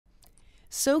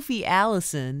Sophie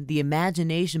Allison, the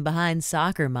imagination behind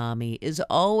Soccer Mommy, is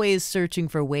always searching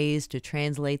for ways to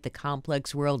translate the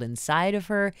complex world inside of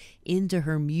her into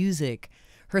her music.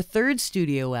 Her third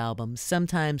studio album,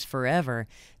 Sometimes Forever,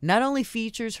 not only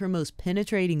features her most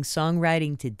penetrating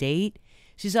songwriting to date,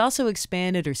 she's also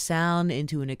expanded her sound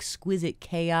into an exquisite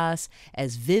chaos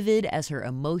as vivid as her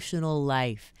emotional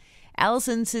life.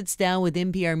 Allison sits down with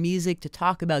NPR Music to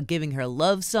talk about giving her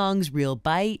love songs real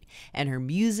bite and her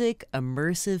music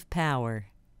immersive power.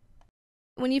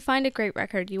 When you find a great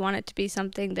record, you want it to be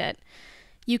something that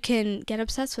you can get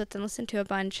obsessed with and listen to a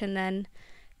bunch and then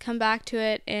come back to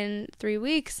it in 3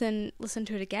 weeks and listen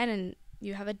to it again and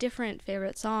you have a different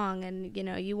favorite song. And,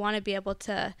 you want to be able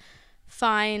to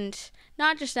find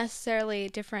not just necessarily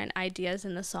different ideas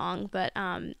in the song, but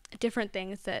different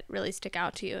things that really stick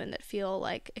out to you and that feel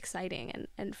like exciting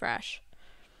and fresh.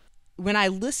 When I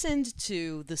listened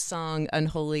to the song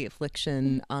Unholy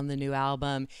Affliction on the new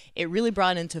album, it really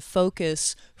brought into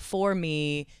focus for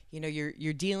me,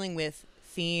 you're dealing with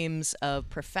themes of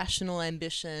professional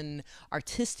ambition,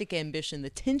 artistic ambition, the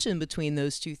tension between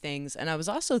those two things. And I was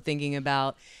also thinking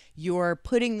about you're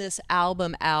putting this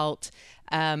album out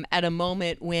at a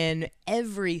moment when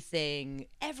everything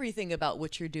about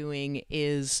what you're doing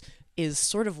is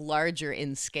sort of larger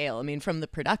in scale. I mean, from the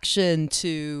production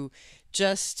to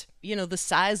just, the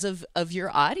size of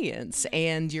your audience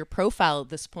and your profile at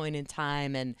this point in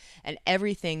time and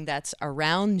everything that's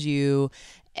around you.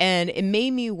 And it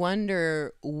made me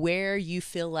wonder where you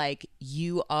feel like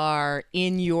you are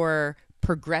in your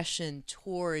progression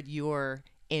toward your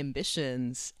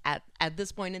ambitions at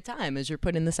this point in time as you're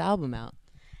putting this album out.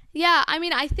 Yeah,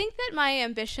 I think that my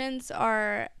ambitions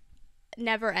are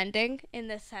never ending in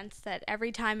the sense that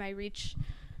every time I reach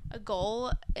a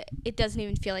goal, it doesn't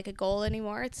even feel like a goal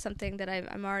anymore. It's something that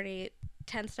I'm already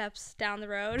 10 steps down the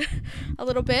road a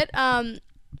little bit,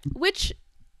 which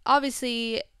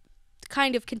obviously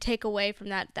kind of can take away from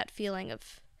that feeling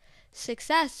of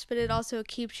success, but it also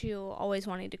keeps you always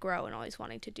wanting to grow and always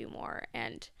wanting to do more.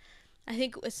 And I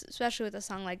think especially with a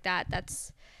song like that,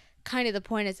 that's kind of the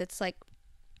point, is it's like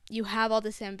you have all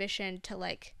this ambition to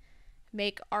like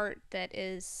make art that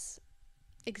is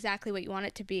exactly what you want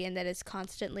it to be and that is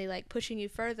constantly like pushing you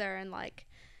further, and like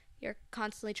you're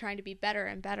constantly trying to be better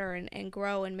and better and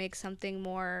grow and make something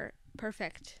more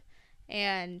perfect.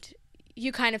 And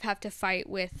you kind of have to fight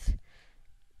with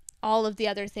all of the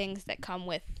other things that come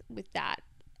with that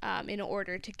in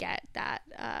order to get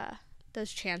that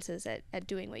those chances at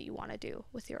doing what you want to do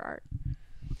with your art.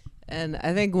 And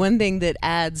I think one thing that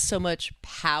adds so much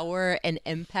power and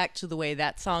impact to the way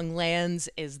that song lands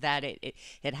is that it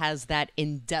has that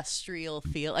industrial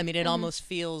feel. I mean, it almost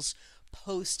feels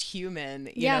post-human,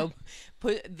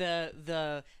 put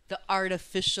the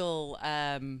artificial,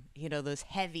 those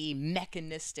heavy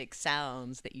mechanistic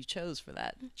sounds that you chose for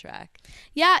that track.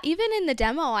 Yeah, even in the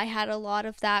demo, I had a lot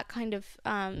of that kind of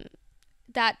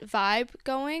that vibe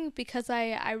going because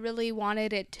I really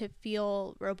wanted it to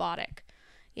feel robotic.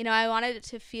 I wanted it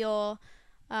to feel,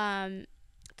 the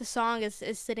song is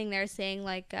sitting there saying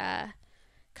like,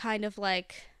 kind of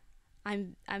like,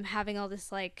 I'm having all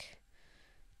this like,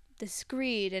 this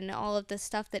greed and all of this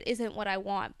stuff that isn't what I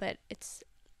want, but it's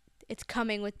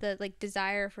coming with the like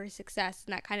desire for success,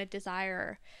 and that kind of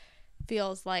desire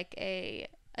feels like a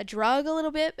drug a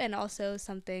little bit, and also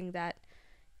something that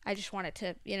I just want it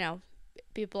to,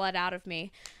 be bled out of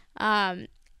me.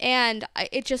 And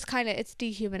it just kind of, it's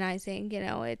dehumanizing,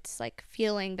 it's like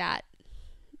feeling that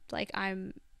like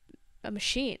I'm a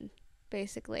machine,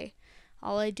 basically.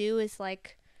 All I do is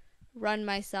like run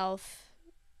myself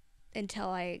until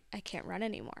I can't run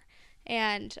anymore.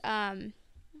 And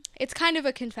it's kind of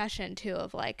a confession too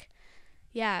of like,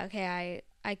 yeah, okay,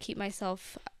 I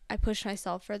push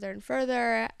myself further and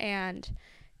further and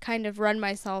kind of run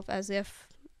myself as if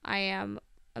I am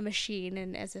a machine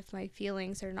and as if my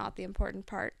feelings are not the important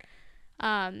part.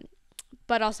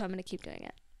 But also I'm going to keep doing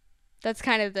it. That's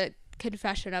kind of the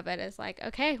confession of it, is like,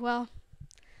 okay, well,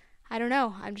 I don't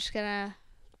know. I'm just going to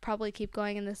probably keep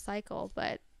going in this cycle.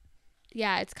 But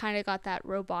yeah, it's kind of got that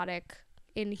robotic,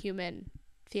 inhuman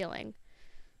feeling.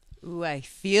 Ooh, I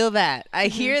feel that. I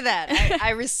hear that. I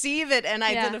receive it and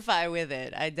identify with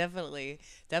it. I definitely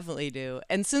do.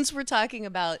 And since we're talking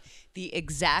about the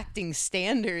exacting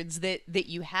standards that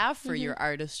you have for your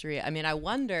artistry, I mean, I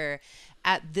wonder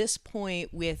at this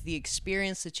point, with the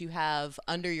experience that you have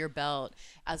under your belt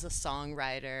as a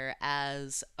songwriter,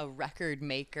 as a record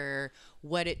maker,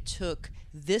 what it took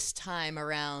this time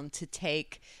around to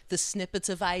take the snippets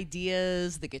of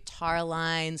ideas, the guitar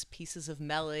lines, pieces of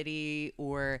melody,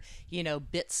 or,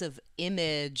 bits of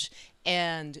image,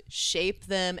 and shape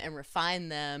them and refine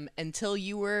them until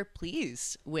you were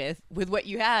pleased with what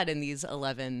you had in these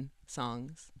 11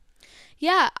 songs?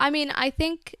 Yeah, I mean, I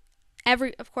think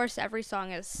of course, every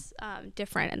song is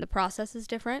different and the process is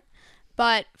different.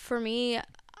 But for me,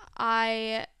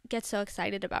 I get so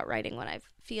excited about writing when I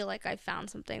feel like I found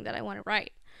something that I want to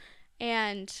write.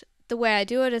 And the way I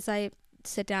do it is I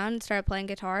sit down and start playing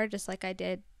guitar just like I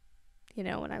did,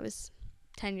 when I was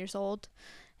 10 years old.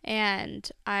 And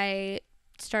I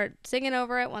start singing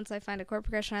over it once I find a chord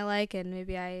progression I like, and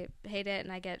maybe I hate it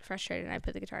and I get frustrated and I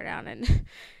put the guitar down and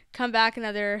come back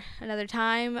another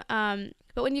time.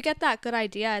 But when you get that good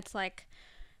idea, it's like,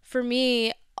 for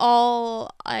me,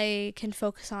 all I can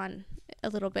focus on a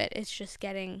little bit is just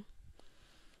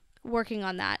working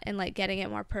on that and like getting it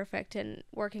more perfect and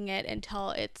working it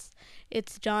until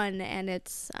it's done. And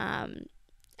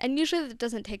and usually it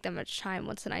doesn't take that much time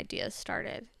once an idea is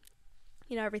started.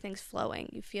 Everything's flowing.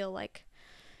 You feel like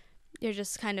you're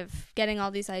just kind of getting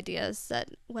all these ideas, that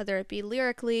whether it be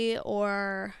lyrically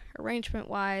or arrangement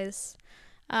wise.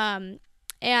 And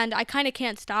I kind of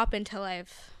can't stop until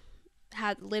I've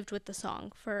lived with the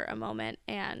song for a moment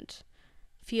and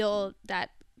feel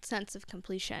that sense of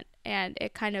completion. And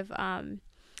it kind of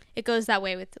it goes that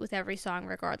way with every song,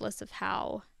 regardless of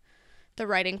how the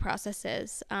writing process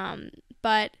is.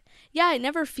 But yeah, it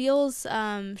never feels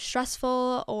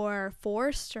stressful or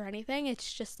forced or anything.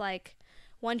 It's just like,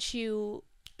 once you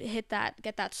get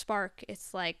that spark,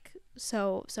 it's like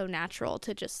so natural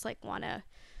to just like want to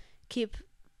keep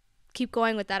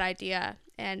going with that idea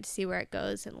and see where it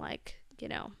goes, and like,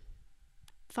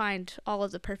 find all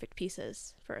of the perfect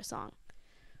pieces for a song.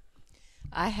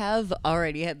 I have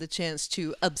already had the chance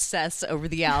to obsess over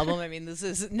the album. I mean, this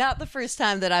is not the first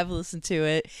time that I've listened to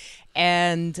it.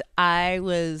 And I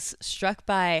was struck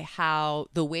by how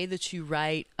the way that you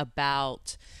write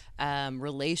about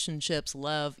relationships,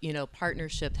 love,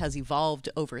 partnership has evolved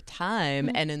over time.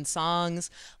 Mm-hmm. And in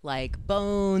songs like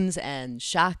Bones and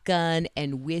Shotgun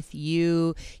and With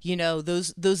You,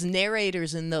 those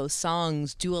narrators in those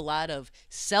songs do a lot of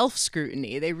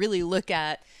self-scrutiny. They really look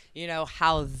at,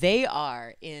 how they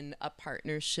are in a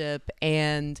partnership.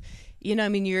 And,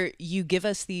 you give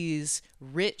us these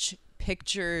rich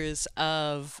pictures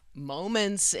of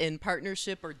moments in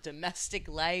partnership or domestic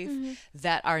life mm-hmm.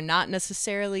 that are not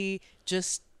necessarily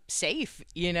just safe,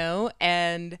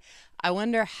 and I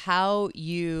wonder how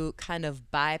you kind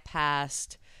of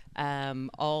bypassed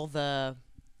all the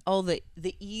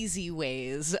easy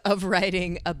ways of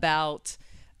writing about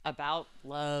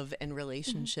love and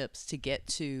relationships mm-hmm. to get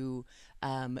to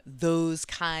those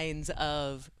kinds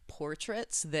of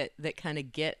portraits that kind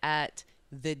of get at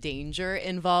the danger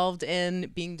involved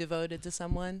in being devoted to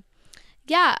someone.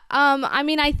 Yeah. I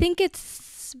mean, I think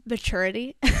it's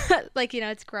maturity. Like,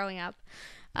 it's growing up.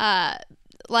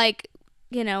 Like,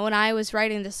 when I was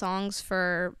writing the songs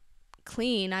for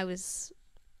Clean, I was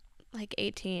like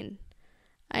 18.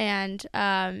 And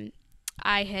I'd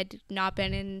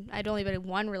only been in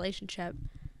one relationship.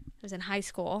 I was in high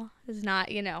school. It's not,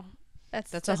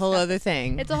 that's a whole other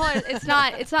thing. It's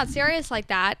not serious like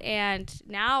that. And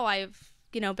now I've,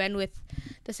 been with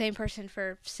the same person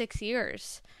for 6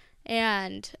 years,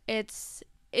 and it's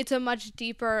a much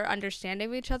deeper understanding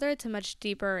of each other. It's a much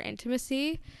deeper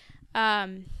intimacy.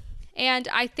 And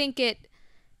I think it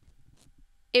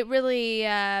really,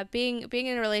 being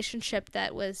in a relationship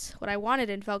that was what I wanted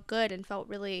and felt good and felt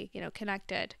really,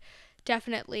 connected,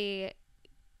 definitely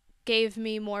gave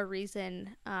me more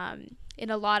reason, in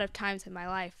a lot of times in my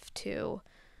life, to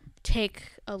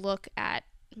take a look at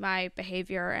my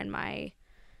behavior and my,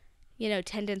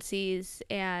 tendencies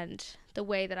and the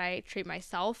way that I treat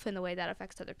myself and the way that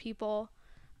affects other people.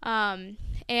 And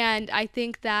I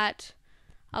think that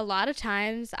a lot of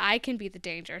times I can be the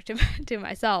danger to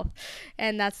myself.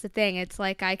 And that's the thing. It's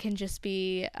like I can just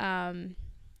be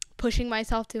pushing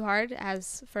myself too hard,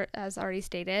 as already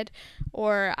stated,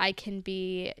 or I can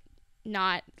be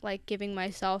not like giving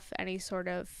myself any sort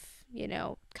of,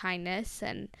 kindness,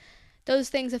 and those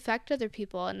things affect other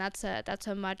people. And that's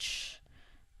a much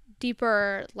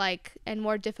deeper, like, and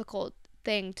more difficult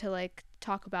thing to like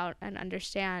talk about and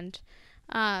understand.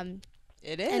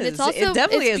 It is. And it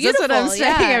definitely is. That's what I'm saying.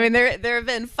 Yeah. I mean, there have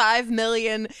been 5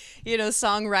 million,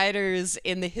 songwriters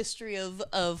in the history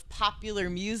of popular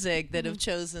music that mm-hmm. have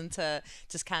chosen to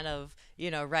just kind of,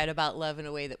 write about love in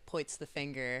a way that points the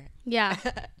finger. Yeah.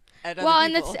 at other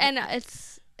people. And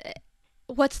it's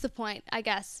what's the point, I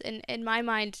guess, in my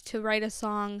mind, to write a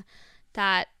song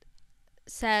that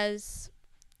says,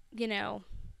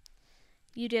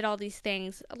 you did all these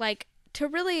things, like, to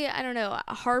really, I don't know,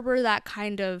 harbor that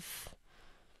kind of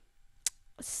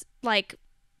like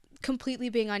completely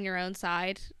being on your own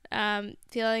side.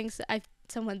 Feelings,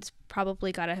 someone's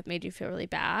probably gotta have made you feel really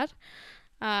bad,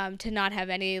 to not have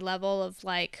any level of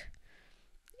like,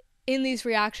 in these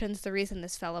reactions, the reason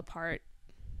this fell apart,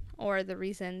 or the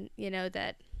reason,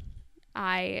 that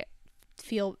I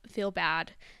feel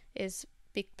bad is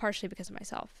partially because of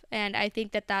myself. And I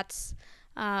think that that's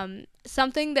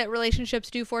something that relationships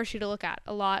do force you to look at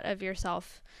a lot of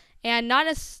yourself, and not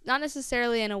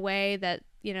necessarily in a way that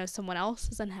someone else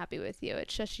is unhappy with you.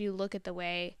 It's just you look at the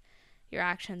way your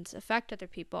actions affect other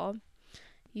people.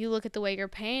 You look at the way your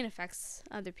pain affects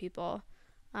other people,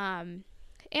 and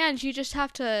you just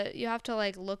have to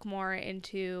like look more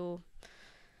into,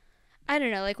 I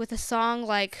don't know, like with a song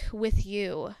like With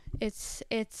You, it's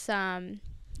a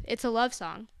love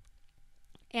song,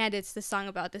 and it's the song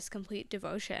about this complete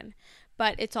devotion,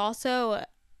 but it's also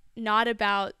not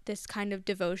about this kind of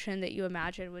devotion that you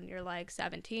imagine when you're like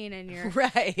 17 and you're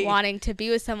right. wanting to be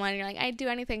with someone and you're like, I'd do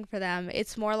anything for them.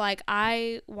 It's more like,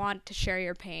 I want to share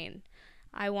your pain.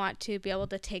 I want to be able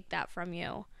to take that from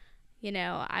you.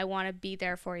 I want to be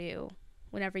there for you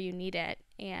whenever you need it,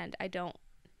 and I don't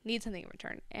need something in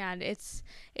return. And it's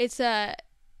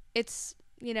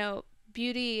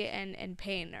beauty and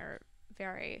pain are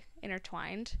very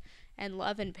intertwined, and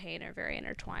love and pain are very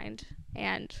intertwined.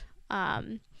 And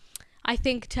I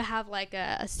think to have like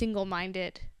a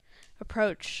single-minded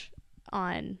approach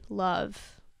on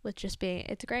love with just being,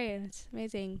 it's great and it's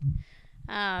amazing,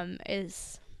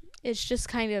 it's just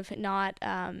kind of not,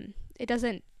 it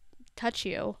doesn't touch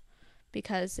you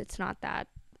because it's not that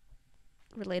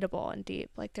relatable and deep.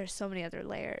 Like, there's so many other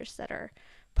layers that are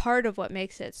part of what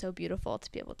makes it so beautiful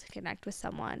to be able to connect with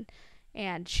someone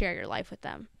and share your life with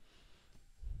them.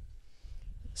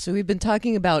 So we've been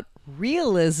talking about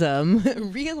realism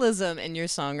in your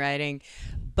songwriting,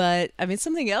 but I mean,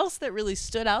 something else that really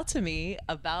stood out to me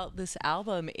about this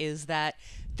album is that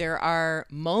there are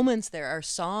moments, there are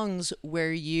songs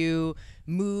where you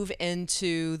move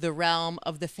into the realm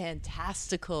of the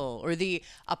fantastical or the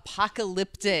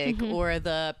apocalyptic or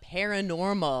the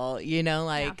paranormal,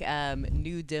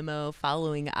 New Demo,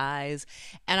 Following Eyes.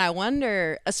 And I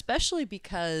wonder, especially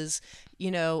because,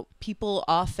 people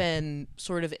often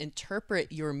sort of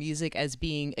interpret your music as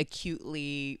being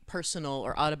acutely personal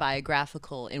or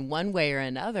autobiographical in one way or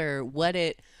another, what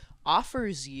it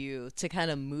offers you to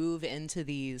kind of move into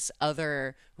these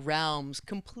other realms,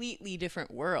 completely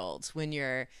different worlds when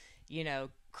you're,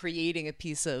 creating a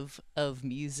piece of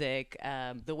music,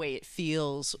 the way it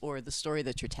feels or the story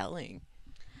that you're telling.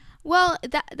 Well,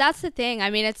 that's the thing.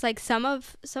 I mean, it's like some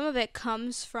of it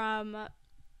comes from,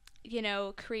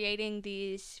 creating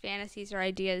these fantasies or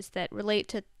ideas that relate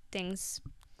to things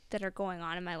that are going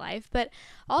on in my life. But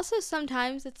also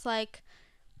sometimes it's like,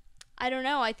 I don't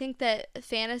know, I think that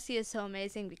fantasy is so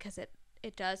amazing because it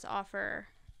does offer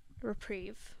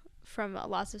reprieve from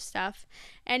lots of stuff,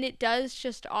 and it does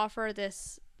just offer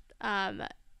this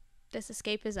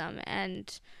escapism.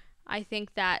 And I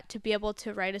think that to be able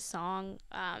to write a song,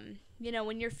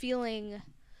 when you're feeling,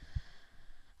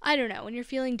 I don't know, when you're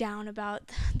feeling down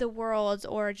about the world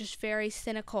or just very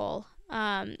cynical,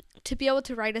 to be able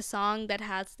to write a song that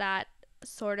has that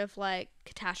sort of like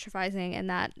catastrophizing and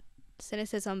that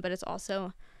cynicism, but it's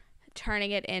also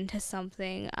turning it into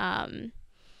something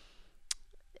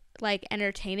like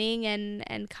entertaining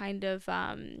and kind of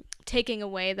taking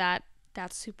away that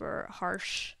super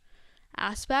harsh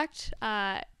aspect.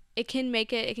 It can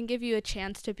give you a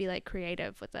chance to be like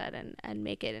creative with it and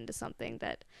make it into something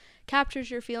that captures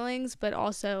your feelings, but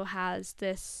also has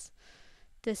this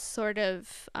sort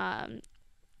of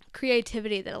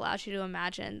creativity that allows you to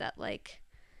imagine that like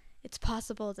it's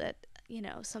possible that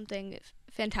something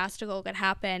fantastical could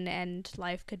happen and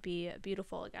life could be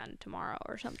beautiful again tomorrow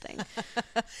or something.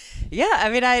 Yeah, I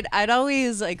mean, I'd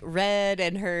always like read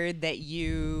and heard that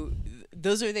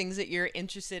those are things that you're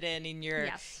interested in your,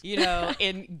 yes.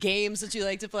 In games that you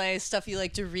like to play, stuff you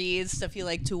like to read, stuff you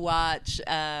like to watch,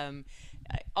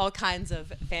 all kinds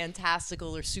of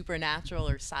fantastical or supernatural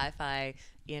or sci-fi,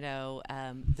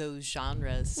 those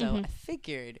genres. So I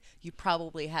figured you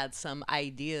probably had some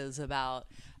ideas about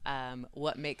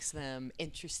what makes them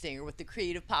interesting or what the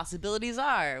creative possibilities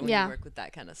are when you work with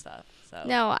that kind of stuff. So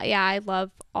no, yeah, I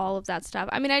love all of that stuff.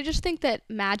 I mean, I just think that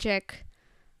magic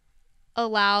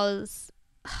allows,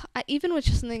 even with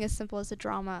just something as simple as a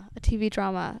TV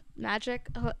drama, magic,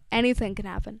 anything can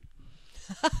happen.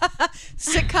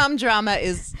 Sitcom drama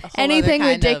is a whole anything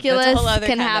other ridiculous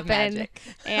can happen,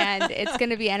 and it's going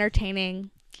to be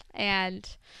entertaining. And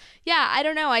yeah, I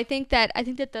don't know. I think that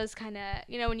those kind of,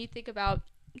 when you think about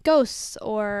ghosts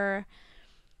or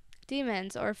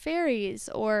demons or fairies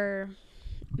or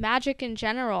magic in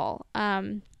general.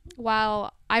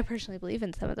 While I personally believe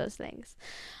in some of those things,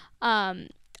 I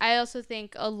also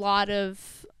think a lot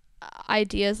of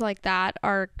ideas like that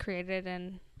are created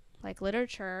in like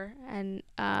literature, and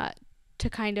to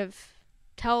kind of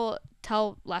tell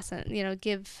lessons,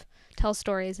 tell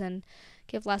stories and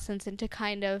give lessons, and to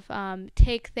kind of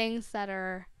take things that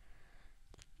are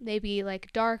maybe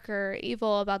like dark or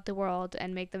evil about the world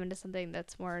and make them into something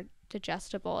that's more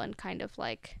digestible and kind of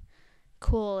like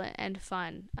cool and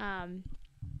fun.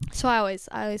 So I always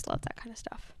love that kind of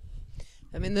stuff.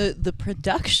 I mean, the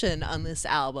production on this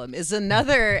album is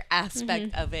another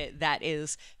aspect of it that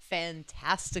is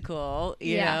fantastical,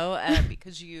 you know,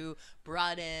 because you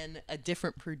brought in a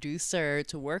different producer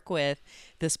to work with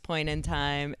this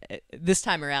time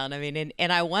around. I mean,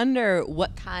 and I wonder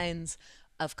what kinds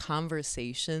of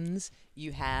conversations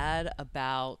you had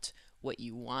about what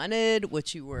you wanted,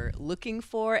 what you were looking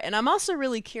for. And I'm also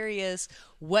really curious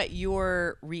what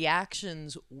your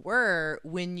reactions were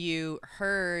when you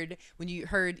heard,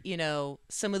 you know,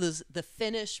 some of the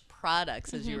finished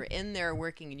products as you were in there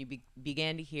working, and you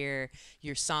began to hear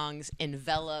your songs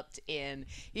enveloped in,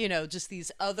 you know, just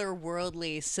these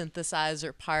otherworldly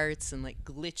synthesizer parts and like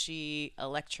glitchy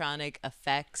electronic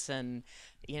effects and,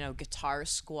 you know, guitar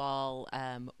squall,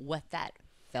 what that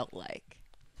felt like.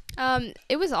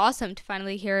 It was awesome to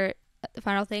finally hear the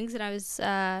final things. And I was,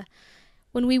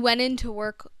 when we went in to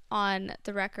work on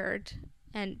the record,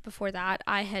 and before that,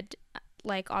 I had,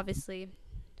 like, obviously,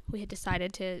 we had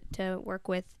decided to work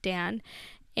with Dan,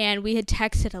 and we had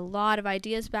texted a lot of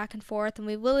ideas back and forth, and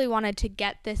we really wanted to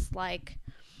get this, like,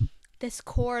 this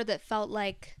core that felt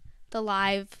like the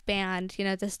live band, you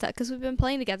know, this stuff, because we've been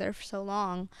playing together for so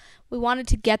long. We wanted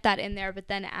to get that in there, but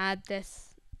then add this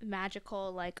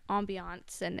magical like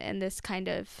ambiance and this kind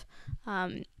of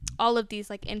all of these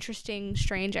like interesting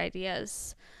strange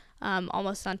ideas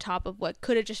almost on top of what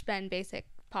could have just been basic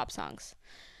pop songs.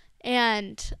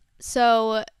 And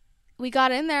so we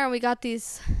got in there and we got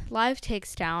these live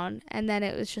takes down, and then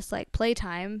it was just like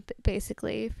playtime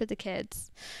basically for the kids.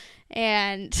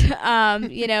 And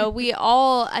you know, we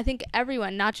all, I think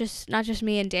everyone, not just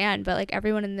me and Dan, but like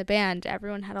everyone in the band,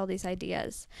 everyone had all these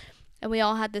ideas. And we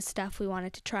all had this stuff we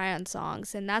wanted to try on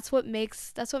songs. And that's what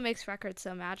makes records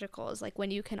so magical, is like when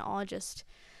you can all just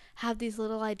have these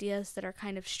little ideas that are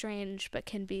kind of strange but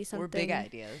can be something. Or big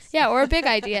ideas. Yeah, or big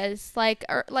ideas. Like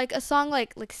a song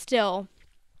like Still.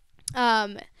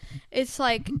 It's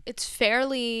like, it's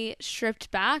fairly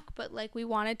stripped back, but like we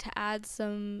wanted to add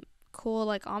some cool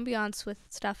like ambiance with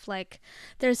stuff. Like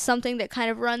there's something that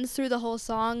kind of runs through the whole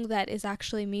song that is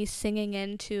actually me singing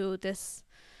into this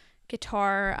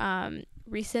guitar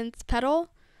resynth pedal,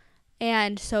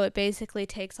 and so it basically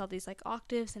takes all these like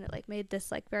octaves, and it like made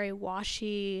this like very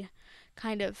washy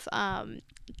kind of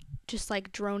just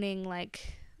like droning,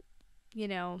 like, you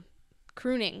know,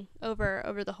 crooning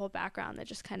over the whole background that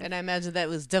just kind of. And I imagine that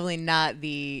was definitely not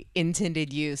the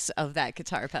intended use of that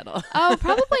guitar pedal. Oh,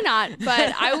 probably not,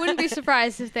 but I wouldn't be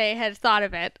surprised if they had thought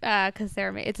of it, because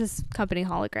it's this company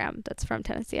Hologram that's from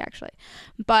Tennessee actually.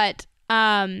 But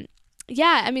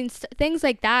yeah, I mean, things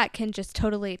like that can just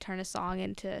totally turn a song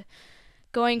into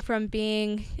going from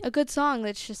being a good song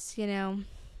that's just, you know,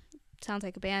 sounds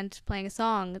like a band playing a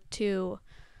song, to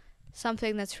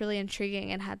something that's really intriguing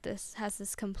and has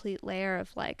this complete layer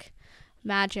of like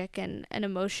magic and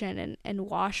emotion and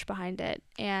wash behind it.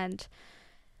 And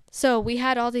so we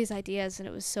had all these ideas, and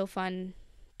it was so fun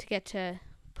to get to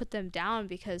put them down,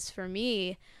 because for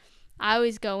me, I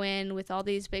always go in with all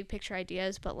these big picture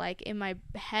ideas, but like in my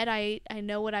head, I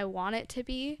know what I want it to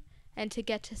be, and to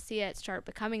get to see it start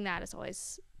becoming that is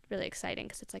always really exciting,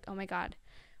 because it's like, oh my God,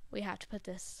 we have to put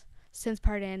this synth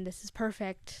part in. This is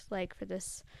perfect. Like for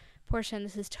this portion,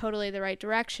 this is totally the right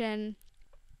direction.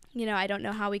 You know, I don't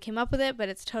know how we came up with it, but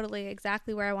it's totally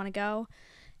exactly where I want to go.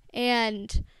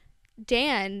 And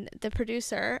Dan, the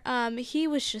producer, he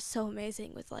was just so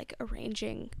amazing with like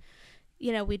arranging.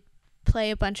 You know, we'd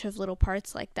play a bunch of little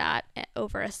parts like that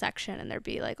over a section, and there'd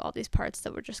be like all these parts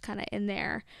that were just kind of in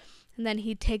there, and then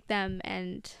he'd take them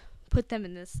and put them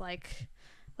in this like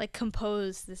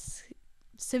compose this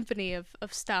symphony of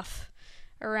stuff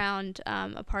around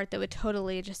a part that would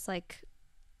totally just like,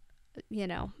 you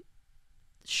know,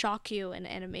 shock you and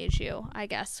amaze you, I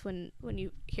guess, when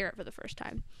you hear it for the first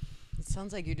time. It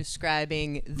sounds like you're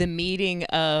describing the meeting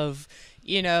of,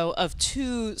 you know, of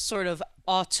two sort of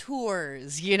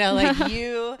auteurs, you know, like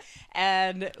you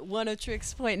and One of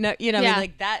Trick's Point. No, you know, yeah. I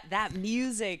mean, like that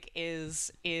music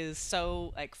is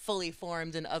so like fully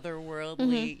formed and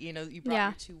otherworldly. You know, you brought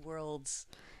your two worlds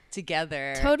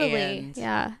together. Totally,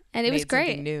 yeah, and it was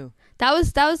great. New. that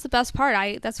was the best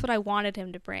part. That's what I wanted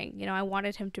him to bring. You know, I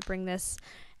wanted him to bring this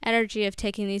energy of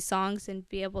taking these songs and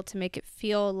be able to make it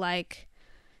feel like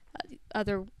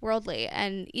otherworldly.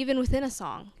 And even within a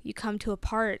song, you come to a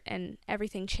part and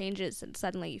everything changes, and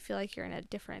suddenly you feel like you're in a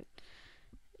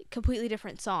completely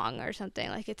different song or something.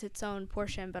 Like it's its own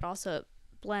portion, but also it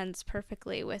blends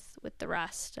perfectly with the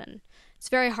rest. And it's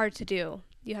very hard to do.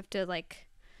 You have to like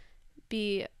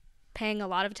be paying a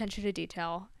lot of attention to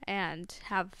detail and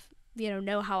have,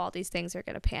 know how all these things are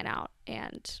going to pan out.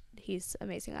 And he's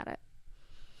amazing at it.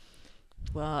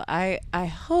 Well, I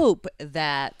hope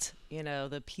that,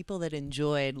 the people that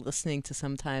enjoyed listening to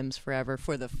Sometimes Forever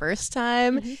for the first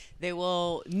time, they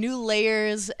will, new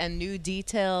layers and new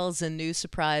details and new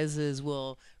surprises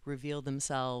will reveal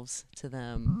themselves to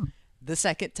them. The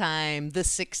second time, the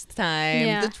sixth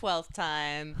time, the 12th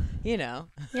time, Yeah,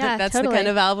 that's totally. the kind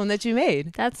of album that you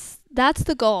made. That's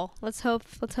the goal. Let's hope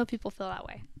people feel that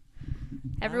way.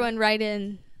 Everyone write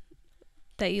in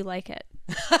that you like it.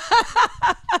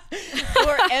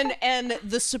 and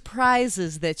the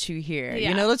surprises that you hear.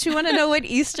 Don't you want to know what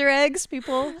Easter eggs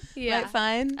people might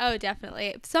find? Oh,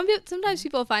 definitely. Sometimes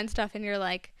people find stuff and you're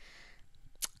like,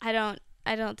 I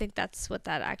don't think that's what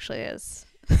that actually is.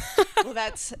 Well,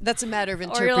 that's a matter of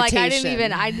interpretation. Or you're like, I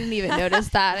didn't even notice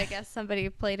that. I guess somebody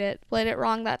played it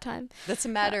wrong that time. That's a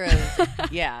matter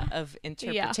of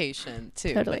interpretation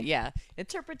too. Totally. But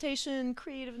interpretation,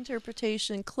 creative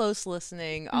interpretation, close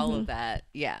listening, all of that.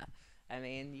 Yeah. I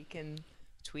mean, you can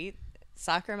tweet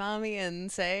Soccer Mommy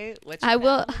and say what you I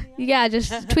will. Yeah,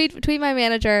 just tweet my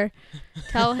manager.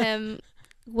 Tell him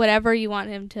whatever you want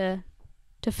him to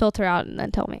filter out, and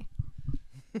then tell me.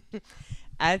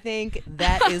 I think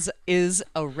that is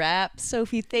a wrap.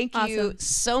 Sophie, thank you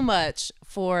so much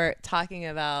for talking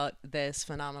about this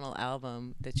phenomenal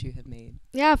album that you have made.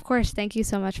 Yeah, of course. Thank you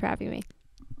so much for having me.